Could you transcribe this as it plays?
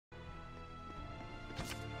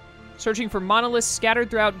Searching for monoliths scattered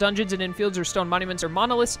throughout dungeons and in fields or stone monuments or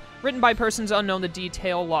monoliths written by persons unknown that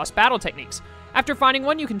detail lost battle techniques. After finding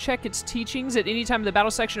one, you can check its teachings at any time in the battle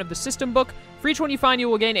section of the system book. For each one you find, you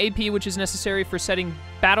will gain AP, which is necessary for setting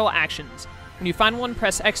battle actions. When you find one,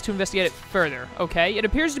 press X to investigate it further. Okay, it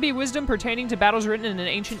appears to be wisdom pertaining to battles written in an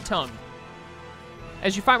ancient tongue.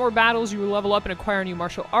 As you fight more battles, you will level up and acquire new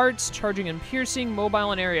martial arts, charging and piercing,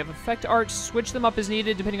 mobile and area of effect arts. Switch them up as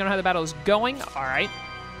needed depending on how the battle is going. All right.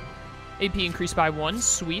 AP increased by 1.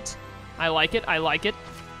 Sweet. I like it. I like it.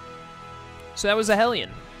 So that was a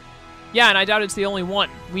Hellion. Yeah, and I doubt it's the only one.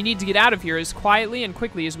 We need to get out of here as quietly and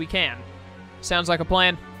quickly as we can. Sounds like a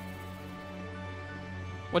plan.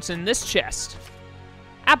 What's in this chest?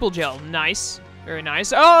 Apple gel. Nice. Very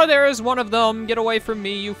nice. Oh, there is one of them. Get away from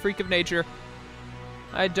me, you freak of nature.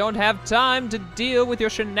 I don't have time to deal with your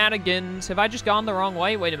shenanigans. Have I just gone the wrong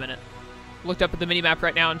way? Wait a minute. Looked up at the minimap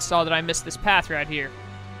right now and saw that I missed this path right here.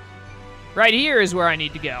 Right here is where I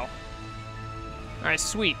need to go. Alright,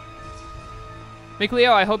 sweet.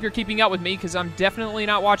 Mikleo, I hope you're keeping up with me, because I'm definitely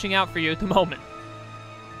not watching out for you at the moment.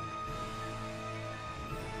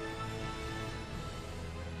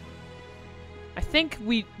 I think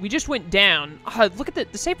we just went down. Look at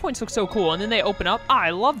the save points look so cool, and then they open up.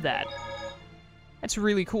 I love that. That's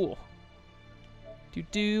really cool.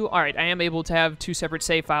 Alright, I am able to have 2 separate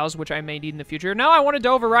save files, which I may need in the future. No, I wanted to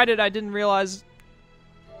override it. I didn't realize.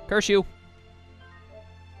 Curse you.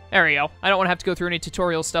 There we go. I don't want to have to go through any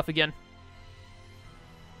tutorial stuff again.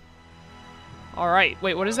 Alright,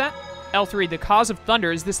 wait, what is that? L3, the cause of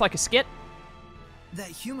thunder. Is this like a skit? That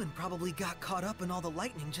human probably got caught up in all the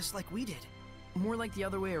lightning just like we did. More like the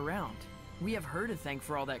other way around. We have her to thank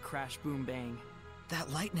for all that crash, boom, bang.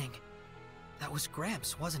 That lightning. That was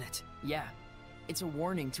Gramps, wasn't it? Yeah. It's a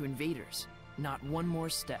warning to invaders. Not one more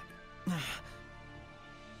step.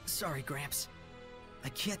 Sorry, Gramps. I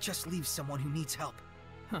can't just leave someone who needs help.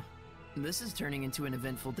 Huh. This is turning into an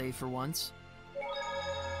eventful day for once.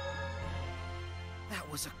 That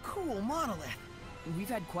was a cool monolith. We've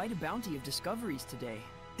had quite a bounty of discoveries today.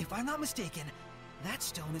 If I'm not mistaken, that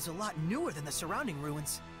stone is a lot newer than the surrounding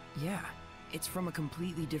ruins. Yeah, it's from a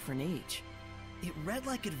completely different age. It read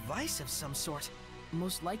like advice of some sort.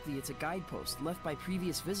 Most likely it's a guidepost left by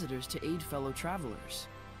previous visitors to aid fellow travelers.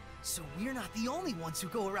 So we're not the only ones who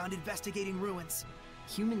go around investigating ruins.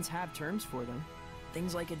 Humans have terms for them.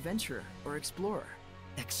 Things like adventurer or explorer.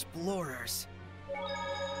 Explorers.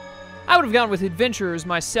 I would have gone with adventurers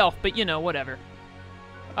myself, but you know, whatever.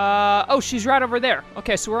 Oh, she's right over there.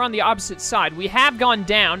 Okay, so we're on the opposite side. We have gone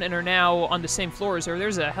down and are now on the same floor as her.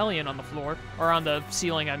 There's a Hellion on the floor. Or on the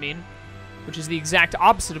ceiling, I mean. Which is the exact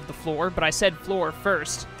opposite of the floor, but I said floor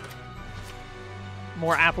first.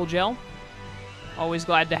 More apple gel. Always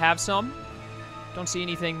glad to have some. Don't see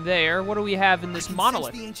anything there. What do we have in this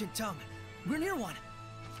monolith? The ancient tongue. We're near one.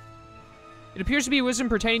 It appears to be wisdom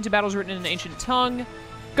pertaining to battles written in an ancient tongue.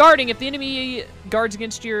 Guarding. If the enemy guards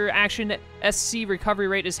against your action, SC recovery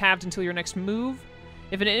rate is halved until your next move.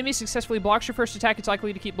 If an enemy successfully blocks your first attack, it's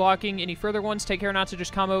likely to keep blocking any further ones. Take care not to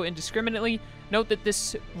just combo indiscriminately. Note that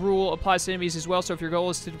this rule applies to enemies as well, so if your goal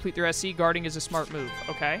is to deplete their SC, guarding is a smart move.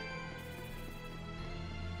 Okay.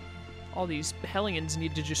 All these Hellions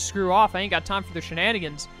need to just screw off. I ain't got time for their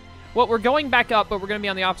shenanigans. Well, we're going back up, but we're going to be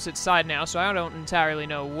on the opposite side now, so I don't entirely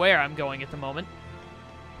know where I'm going at the moment.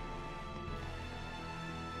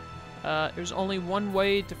 There's only one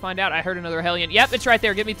way to find out. I heard another Hellion. Yep, it's right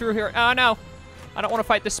there. Get me through here. Oh, no. I don't want to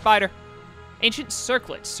fight this spider. Ancient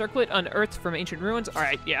circlet. Circlet unearthed from ancient ruins. All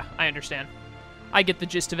right, yeah, I understand. I get the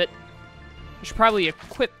gist of it. I should probably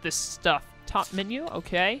equip this stuff. Top menu,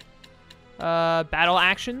 okay. Battle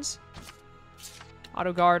actions.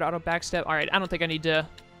 Auto guard, auto backstep. All right, I don't think I need to...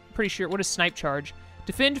 Pretty sure. What is snipe charge?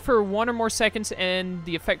 Defend for 1 or more seconds and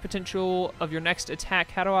the effect potential of your next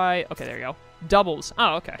attack. How do I... Okay, there you go. Doubles.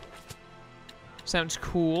 Oh, okay. Sounds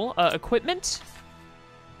cool. Equipment.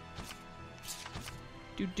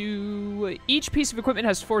 Each piece of equipment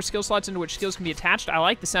has 4 skill slots into which skills can be attached. I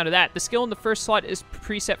like the sound of that. The skill in the first slot is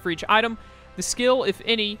preset for each item. The skill, if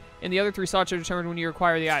any, in the other 3 slots are determined when you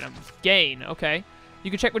acquire the item. Gain. Okay.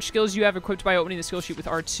 You can check which skills you have equipped by opening the skill sheet with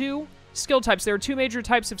R2. Skill types. There are 2 major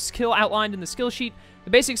types of skill outlined in the skill sheet.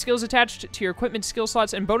 The basic skills attached to your equipment skill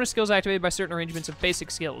slots and bonus skills activated by certain arrangements of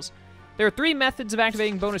basic skills. There are 3 methods of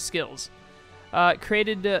activating bonus skills.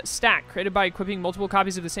 Stack. Created by equipping multiple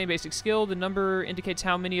copies of the same basic skill. The number indicates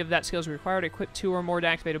how many of that skill is required. Equip 2 or more to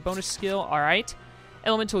activate a bonus skill. Alright.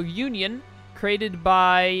 Elemental Union. Created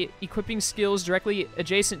by equipping skills directly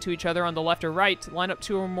adjacent to each other on the left or right. Line up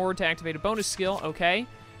 2 or more to activate a bonus skill. Okay.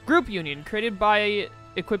 Group Union. Created by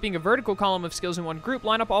equipping a vertical column of skills in one group,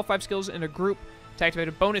 line up all 5 skills in a group to activate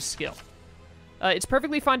a bonus skill. It's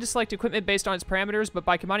perfectly fine to select equipment based on its parameters, but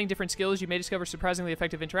by combining different skills, you may discover surprisingly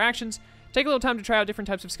effective interactions. Take a little time to try out different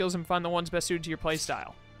types of skills and find the ones best suited to your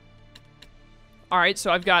playstyle. Alright,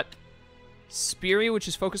 so I've got Speary, which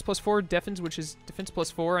is Focus +4, Defense, which is Defense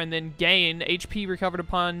 +4, and then Gain, HP recovered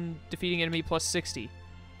upon defeating enemy +60.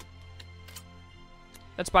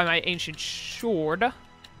 That's by my Ancient Sword.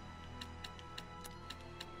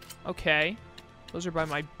 Okay. Those are by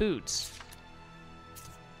my boots.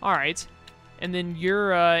 Alright. And then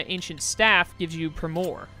your Ancient Staff gives you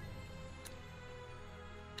Promore.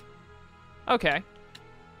 Okay.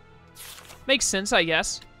 Makes sense, I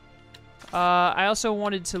guess. I also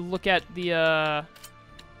wanted to look at the,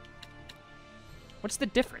 what's the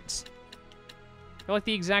difference? They're like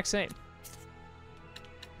the exact same.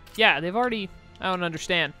 Yeah, they've already... I don't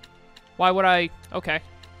understand. Why would I... Okay.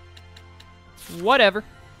 Whatever.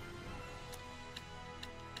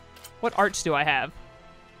 What arts do I have?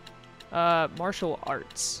 Martial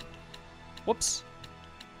arts. Whoops.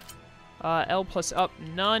 L plus up,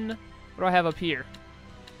 none. What do I have up here?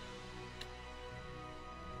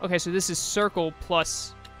 Okay, so this is circle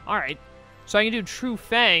plus... Alright. So I can do True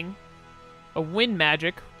Fang, a wind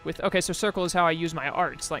magic with... Okay, so circle is how I use my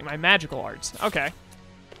arts, like my magical arts. Okay.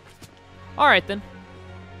 Alright, then.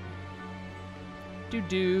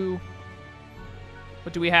 Do-do.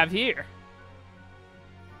 What do we have here?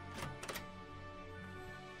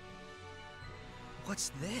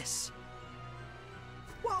 What's this?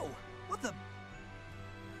 Whoa! What the...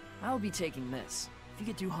 I'll be taking this. If you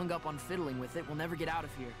get too hung up on fiddling with it, we'll never get out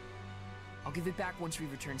of here. I'll give it back once we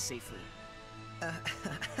return safely.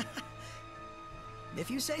 If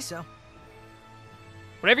you say so.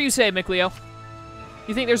 Whatever you say, McLeo.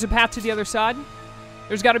 You think there's a path to the other side?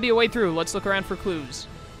 There's got to be a way through. Let's look around for clues.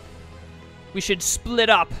 We should split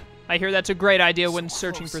up. I hear that's a great idea when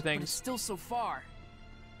searching for But it's things. still so far.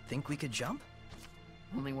 Think we could jump?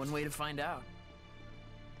 Only one way to find out.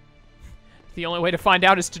 The only way to find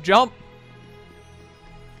out is to jump.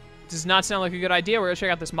 Does not sound like a good idea. We're going to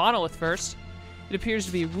check out this monolith first. It appears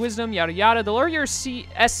to be wisdom, yada yada. The lower your SC,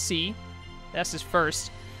 S is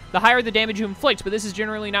first, the higher the damage you inflict, but this is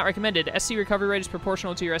generally not recommended. SC recovery rate is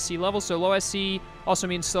proportional to your SC level, so low SC also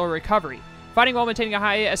means slower recovery. Fighting while maintaining a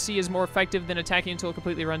high SC is more effective than attacking until it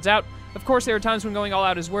completely runs out. Of course, there are times when going all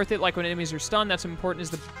out is worth it, like when enemies are stunned. That's important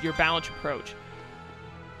is your balanced approach.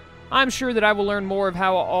 I'm sure that I will learn more of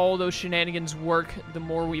how all those shenanigans work the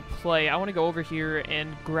more we play. I want to go over here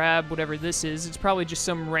and grab whatever this is. It's probably just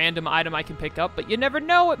some random item I can pick up, but you never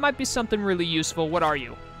know. It might be something really useful. What are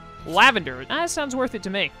you? Lavender. That sounds worth it to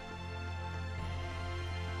me.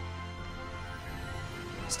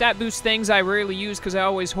 Stat boost things I rarely use because I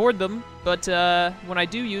always hoard them, but when I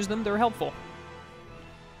do use them, they're helpful.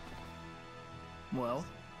 Well...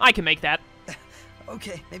 I can make that.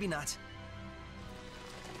 Okay, maybe not.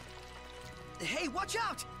 Hey, watch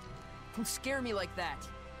out! Don't scare me like that.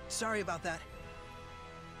 Sorry about that.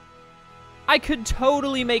 I could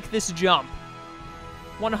totally make this jump.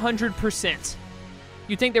 100%.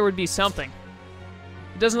 You'd think there would be something.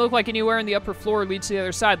 It doesn't look like anywhere in the upper floor leads to the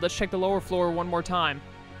other side. Let's check the lower floor one more time.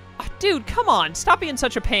 Oh, dude, come on. Stop being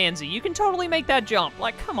such a pansy. You can totally make that jump.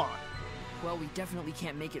 Like, come on. Well, we definitely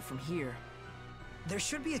can't make it from here. There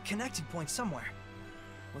should be a connected point somewhere.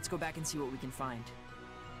 Let's go back and see what we can find.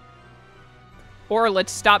 Or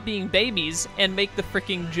let's stop being babies and make the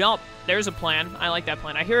freaking jump. There's a plan. I like that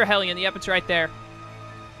plan. I hear a Hellion. Yep, it's right there.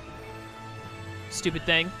 Stupid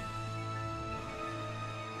thing.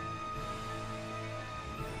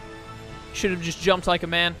 Should have just jumped like a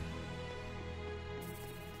man.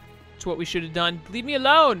 That's what we should have done. Leave me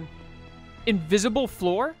alone. Invisible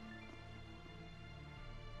floor?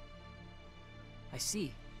 I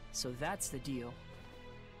see. So that's the deal.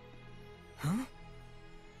 Huh?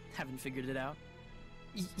 Haven't figured it out?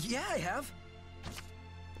 Yeah, I have.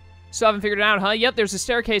 Still haven't figured it out, huh? Yep, there's a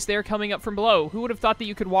staircase there coming up from below. Who would have thought that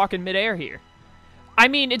you could walk in midair here? I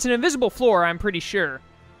mean, it's an invisible floor, I'm pretty sure.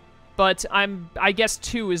 But I guess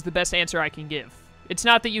 2 is the best answer I can give. It's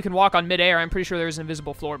not that you can walk on midair. I'm pretty sure there's an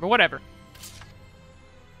invisible floor, but whatever.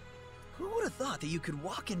 Who would have thought that you could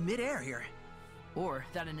walk in midair here? Or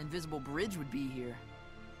that an invisible bridge would be here.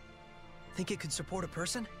 Think it could support a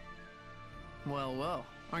person? Well, well.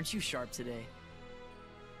 Aren't you sharp today?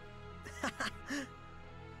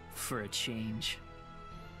 For a change.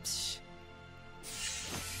 Psst.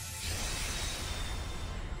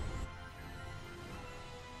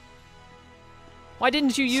 Why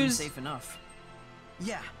didn't you Seems use... safe enough.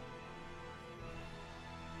 Yeah.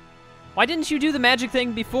 Why didn't you do the magic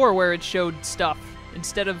thing before where it showed stuff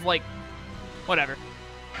instead of, like... Whatever.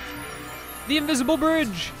 The invisible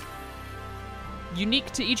bridge!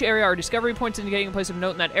 Unique to each area are discovery points indicating a place of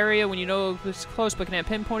note in that area. When you know it's close but can't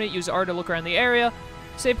pinpoint it, use R to look around the area.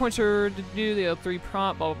 Save points are to do the L3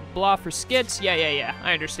 prompt, blah, blah, blah, for skits. Yeah,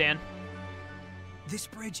 I understand. This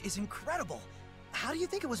bridge is incredible. How do you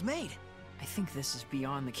think it was made? I think this is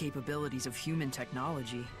beyond the capabilities of human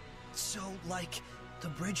technology. So, like, the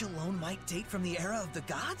bridge alone might date from the era of the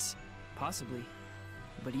gods? Possibly.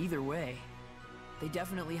 But either way, they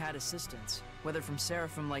definitely had assistance, whether from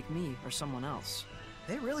Seraphim like me or someone else.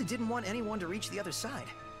 They really didn't want anyone to reach the other side.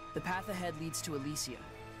 The path ahead leads to Elysia.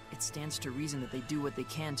 It stands to reason that they do what they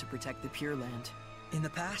can to protect the Pure Land. In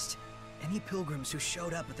the past, any pilgrims who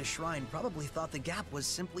showed up at the shrine probably thought the gap was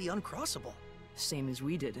simply uncrossable. Same as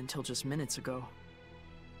we did until just minutes ago.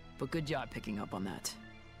 But good job picking up on that.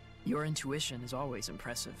 Your intuition is always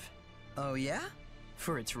impressive. Oh yeah?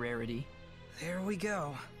 For its rarity. There we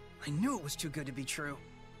go. I knew it was too good to be true.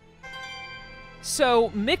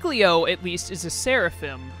 So, Mikleo, at least, is a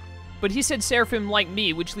Seraphim. But he said Seraphim like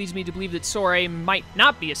me, which leads me to believe that Sora might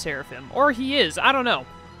not be a Seraphim. Or he is, I don't know.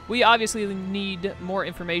 We obviously need more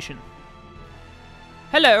information.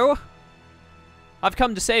 Hello! I've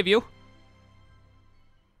come to save you.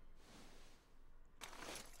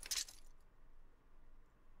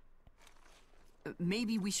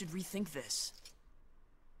 Maybe we should rethink this.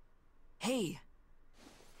 Hey!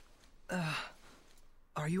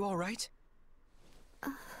 Are you alright?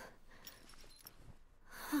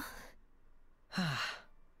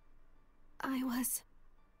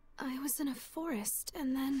 I was in a forest,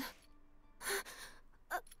 and then...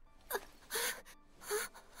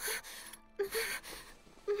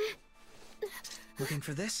 Looking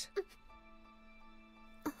for this?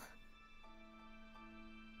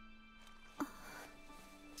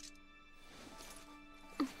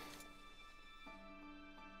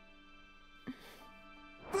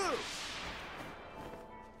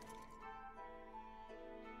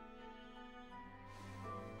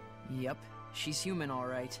 Yep, she's human, all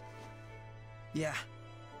right. Yeah.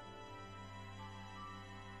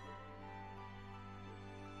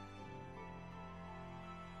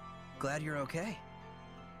 Glad you're okay.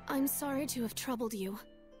 I'm sorry to have troubled you.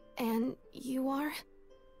 And you are?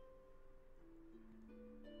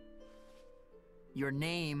 Your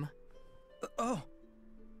name? Oh.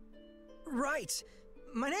 Right.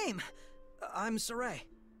 My name. I'm Saray.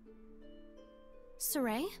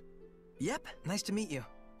 Saray? Yep, nice to meet you.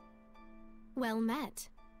 Well met.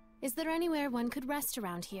 Is there anywhere one could rest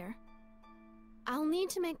around here? I'll need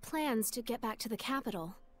to make plans to get back to the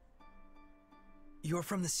capital. You're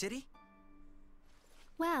from the city?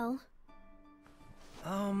 Well...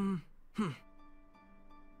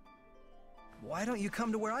 Why don't you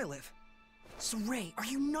come to where I live? Saray, are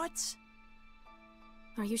you nuts?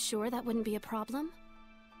 Are you sure that wouldn't be a problem?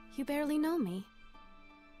 You barely know me.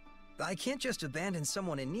 I can't just abandon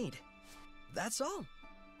someone in need. That's all.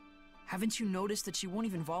 Haven't you noticed that she won't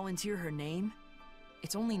even volunteer her name?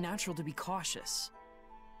 It's only natural to be cautious.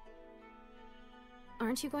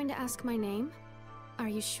 Aren't you going to ask my name? Are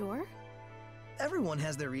you sure? Everyone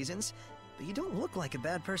has their reasons, but you don't look like a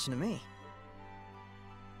bad person to me.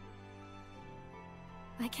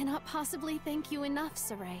 I cannot possibly thank you enough,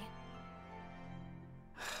 Saray.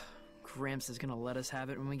 Gramps is gonna let us have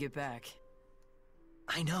it when we get back.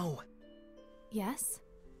 I know. Yes?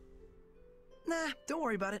 Nah, don't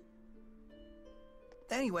worry about it.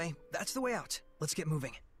 Anyway, that's the way out. Let's get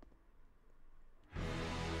moving.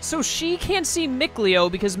 So she can't see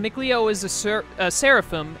Mikleo because Mikleo is a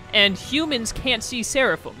Seraphim, and humans can't see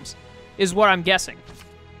Seraphims, is what I'm guessing.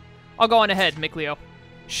 I'll go on ahead, Mikleo.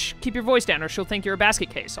 Shh, keep your voice down or she'll think you're a basket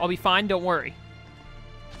case. I'll be fine, don't worry.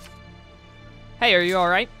 Hey, are you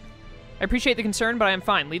alright? I appreciate the concern, but I am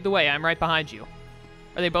fine. Lead the way, I'm right behind you.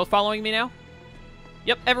 Are they both following me now?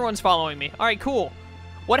 Yep, everyone's following me. Alright, cool.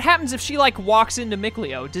 What happens if she, like, walks into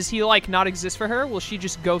Mikleo? Does he, like, not exist for her? Will she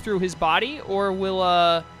just go through his body? Or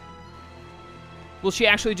will she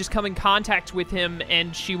actually just come in contact with him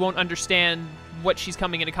and she won't understand what she's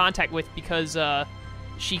coming into contact with because,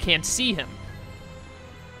 she can't see him?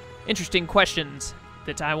 Interesting questions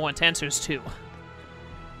that I want answers to.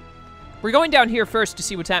 We're going down here first to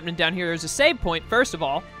see what's happening down here. There's a save point, first of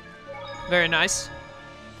all. Very nice.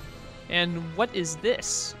 And what is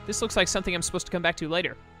this? This looks like something I'm supposed to come back to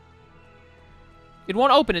later. It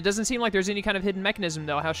won't open. It doesn't seem like there's any kind of hidden mechanism,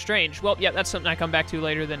 though. How strange. Well, yeah, that's something I come back to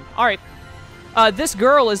later then. All right. This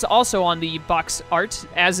girl is also on the box art,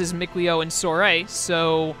 as is Mikleo and Soray,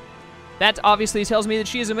 so that obviously tells me that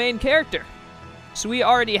she is a main character. So we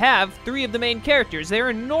already have 3 of the main characters. There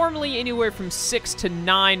are normally anywhere from 6 to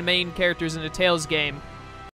 9 main characters in a Tales game,